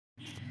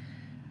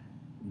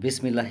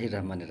বিসমিল্লাহির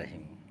রহমানির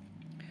রহিম।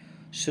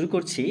 শুরু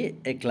করছি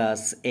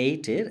ক্লাস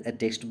 8-এর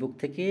টেক্সট বুক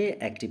থেকে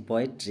একটি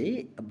পোয়েট্রি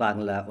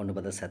বাংলা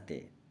অনুবাদের সাথে।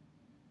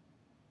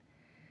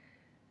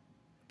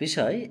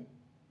 বিষয়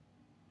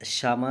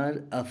সামার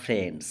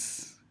ফ্রেন্ডস।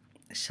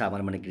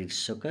 সামার মানে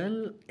গ্রীষ্মকাল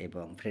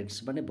এবং ফ্রেন্ডস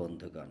মানে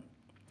বন্ধুগণ।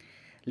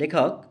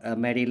 লেখক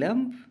Mary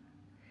lamb.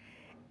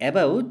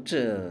 About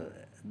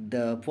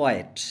the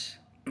poet.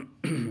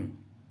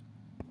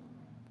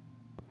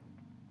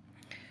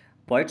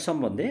 Poet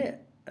সম্বন্ধে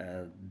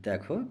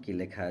দেখো কি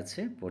লেখা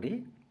আছে, পড়ি।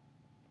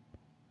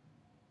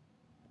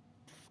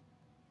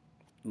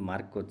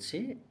 মার্ক করছি,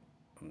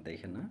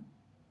 দেখে না।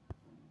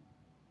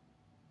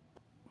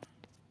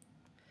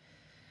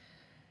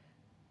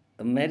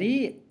 Mary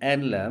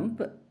Ann Lamb,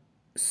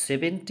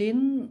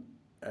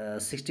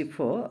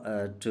 1764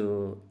 to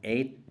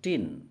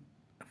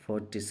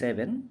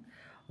 1847,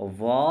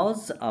 was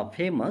a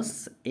famous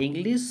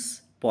English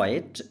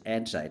poet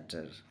and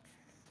writer.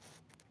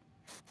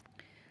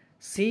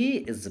 She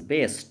is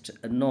best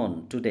known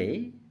today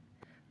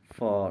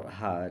for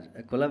her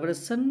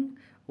collaboration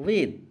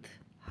with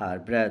her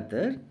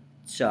brother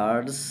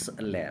Charles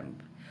Lamb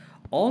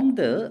on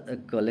the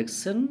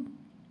collection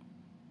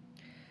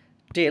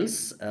Tales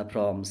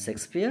from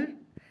Shakespeare.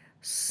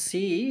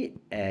 She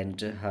and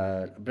her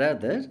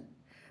brother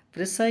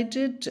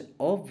presided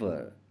over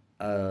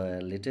a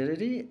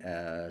literary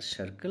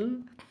circle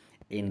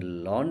in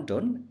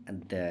London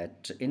that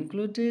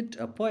included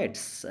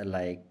poets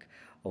like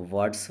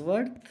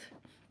Wordsworth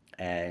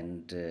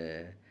and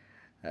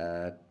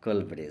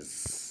Coleridge.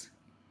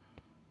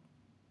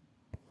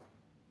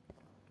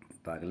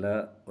 Bangla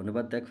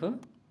অনুবাদ দেখো।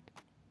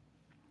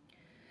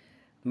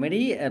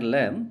 Mary an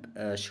lamb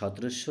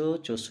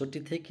 1764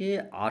 থেকে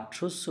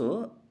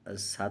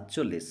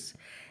 1847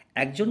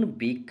 একজন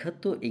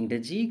বিখ্যাত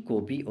ইংরেজি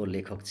কবি ও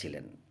লেখক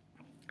ছিলেন।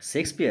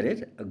 শেক্সপিয়ারের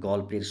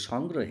গল্পের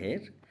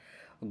সংগ্রহের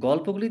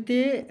গল্পগুলিতে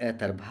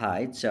তার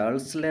ভাই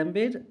চার্লস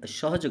ল্যাম্বের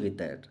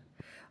সহযোগিতার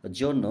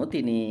জন্য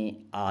তিনি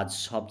আজ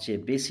সবচেয়ে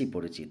বেশি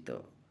পরিচিত।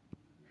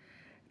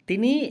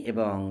 তিনি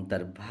এবং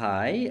তার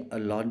ভাই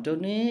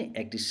লন্ডনে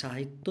একটি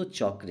সাহিত্য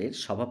চক্রের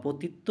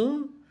সভাপতিত্ব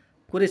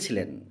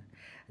করেছিলেন,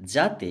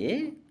 যাতে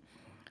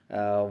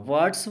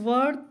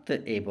ওয়ার্ডসওয়ার্থ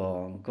এবং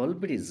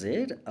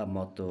কলব্রিজের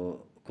মতো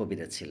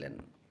কবিরা ছিলেন।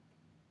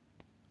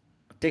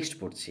 টেক্সট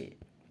পড়ছি,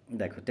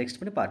 দেখো টেক্সট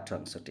মানে পাঠ্য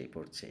অংশটি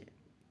পড়ছি।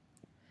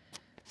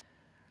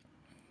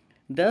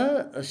 The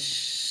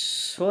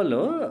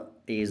solo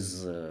is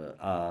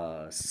a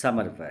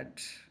summer bird.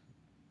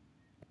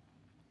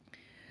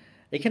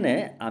 এখানে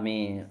আমি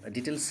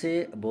ডিটেলসে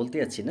বলতে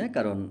যাচ্ছি না,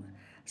 কারণ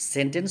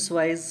সেন্টেন্স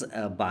ওয়াইজ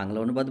বাংলা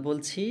অনুবাদ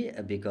বলছি,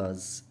 বিকজ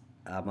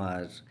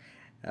আমার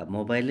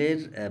মোবাইলের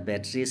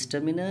ব্যাটারি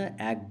স্ট্যামিনা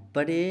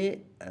একবারে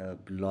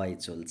লয়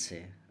চলছে।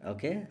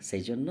 ওকে,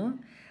 সেই জন্য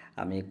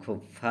আমি খুব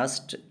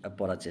ফাস্ট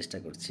পড়ার চেষ্টা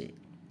করছি।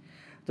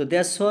 তো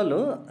দ্য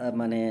সোয়ালো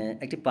মানে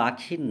একটি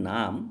পাখির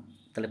নাম।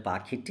 তাহলে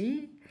পাখিটি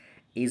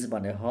ইজ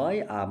মানে হয়,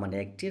 মানে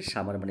একটি,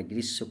 সামার মানে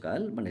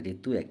গ্রীষ্মকাল মানে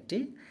ঋতু একটি,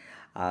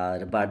 আর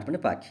বার্ড মানে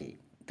পাখি।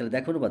 তাহলে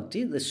দেখো অনুবাদটি,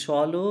 দ্য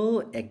সোয়ালো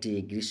একটি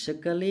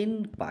গ্রীষ্মকালীন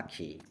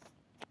পাখি।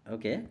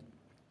 ওকে,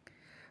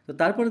 তো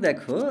তারপরে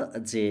দেখো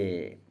যে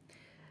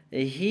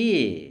he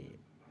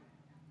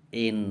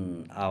in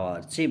our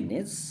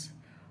চিমনিজ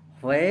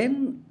when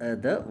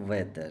the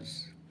weather.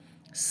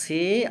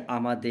 সে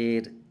আমাদের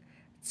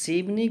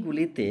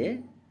চিমনিগুলিতে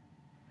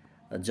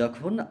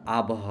যখন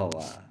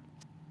আবহাওয়া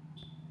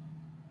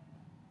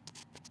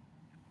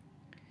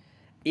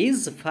is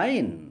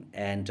fine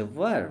and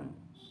worm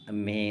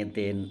May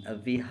then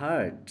B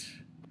hard.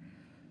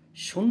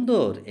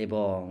 সুন্দর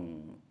এবং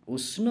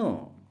উষ্ণ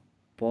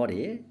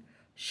পরে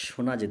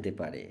শোনা যেতে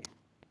পারে।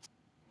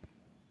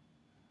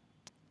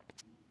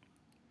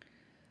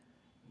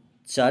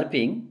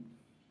 Chirping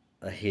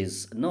his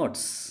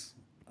notes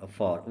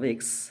for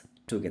weeks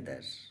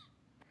together.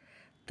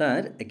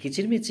 তার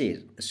কিচিরমিচির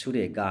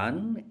সুরে গান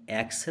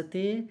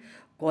একসাথে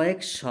কয়েক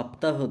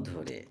সপ্তাহ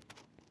ধরে।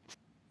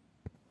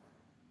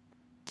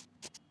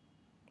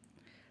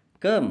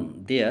 কাম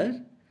there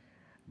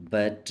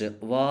but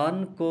one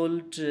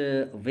cold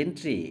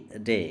wintry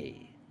day.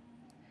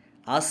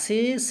 আসে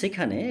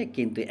সেখানে,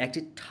 কিন্তু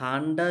একটি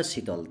ঠান্ডা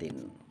শীতল দিন।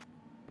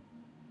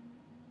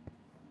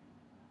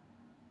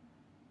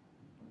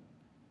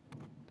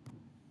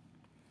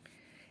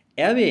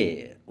 Away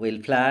will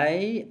fly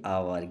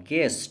hour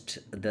guest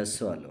the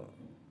swallow.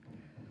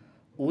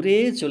 উড়ে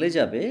চলে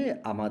যাবে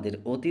আমাদের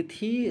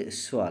অতিথি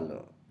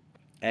swallow.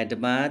 And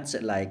much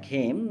like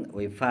him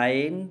we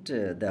find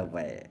the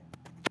way.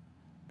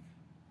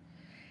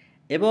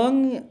 এবং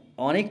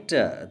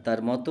অনেকটা তার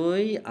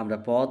মতোই আমরা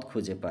পথ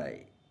খুঁজে পাই।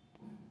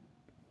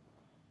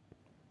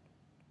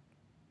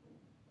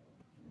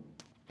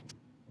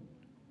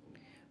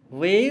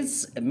 With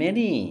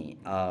many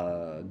a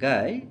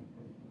guy,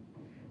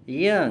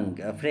 young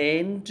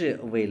friend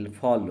will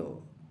follow.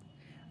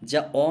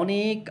 যা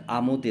অনেক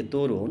আমোদে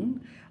তরুণ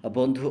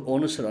বন্ধু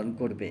অনুসরণ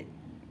করবে।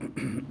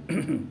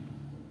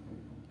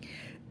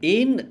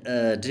 In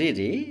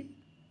dreary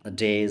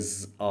days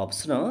of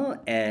snow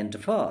and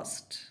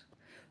frost,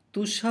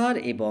 তুষার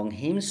এবং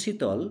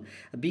হিমশীতল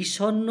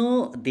বিষণ্ণ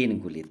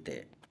দিনগুলিতে।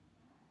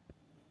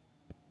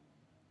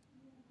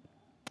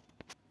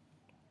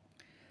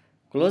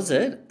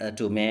 Closer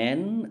to man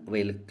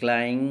will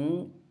flying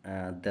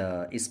the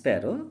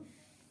Sparrow,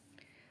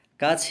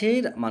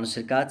 কাছের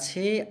মানুষের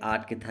কাছে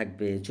আটকে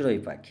থাকবে চড়ুই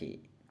পাখি।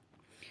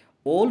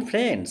 Old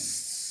friends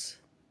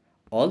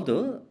although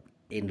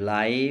in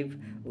life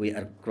we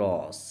are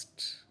crossed,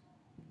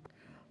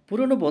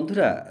 পুরনো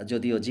বন্ধুরা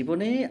যদিও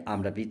জীবনে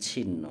আমরা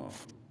বিচ্ছিন্ন।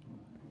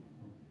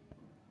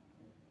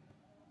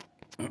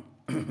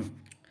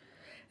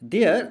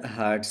 দেয়ার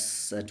hertz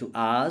to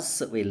us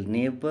will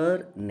never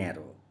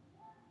narrow,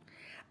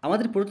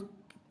 আমাদের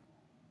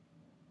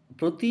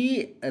প্রতি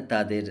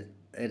তাদের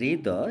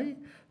হৃদয়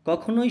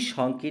কখনোই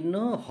সংকীর্ণ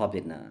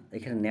হবে না।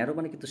 এখানে ন্যারো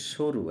মানে কিন্তু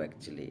সরু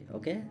actually.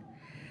 Okay,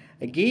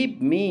 give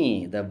me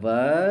the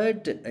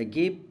bird,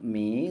 give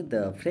me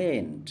the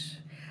friend,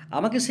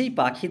 আমাকে সেই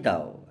পাখি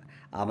দাও,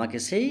 আমাকে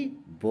সেই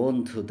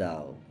বন্ধু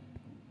দাও।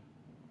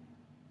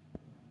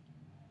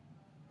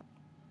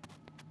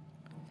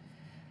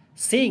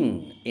 Singh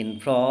in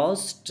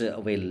frost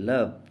will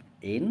love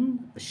in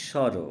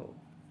সরো,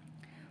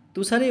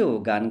 তুষারেও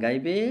গান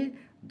গাইবে,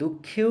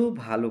 দুঃখেও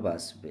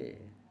ভালোবাসবে।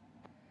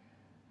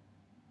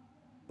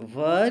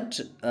 হোয়াট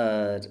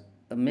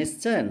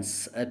মিসচান্স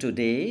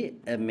টুডে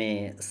মে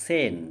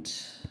সেন্ড,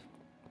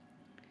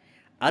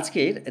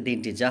 আজকের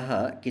দিনটি যাহা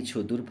কিছু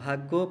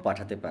দুর্ভাগ্য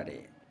পাঠাতে পারে।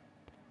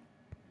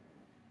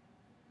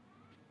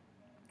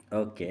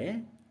 ওকে,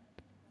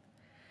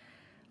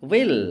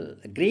 will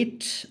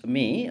grit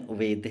me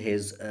with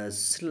his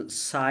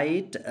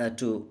site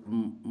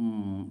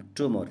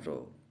tomorrow,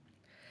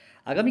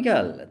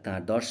 আগামীকাল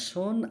তাঁর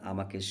দর্শন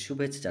আমাকে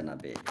শুভেচ্ছা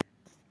জানাবে।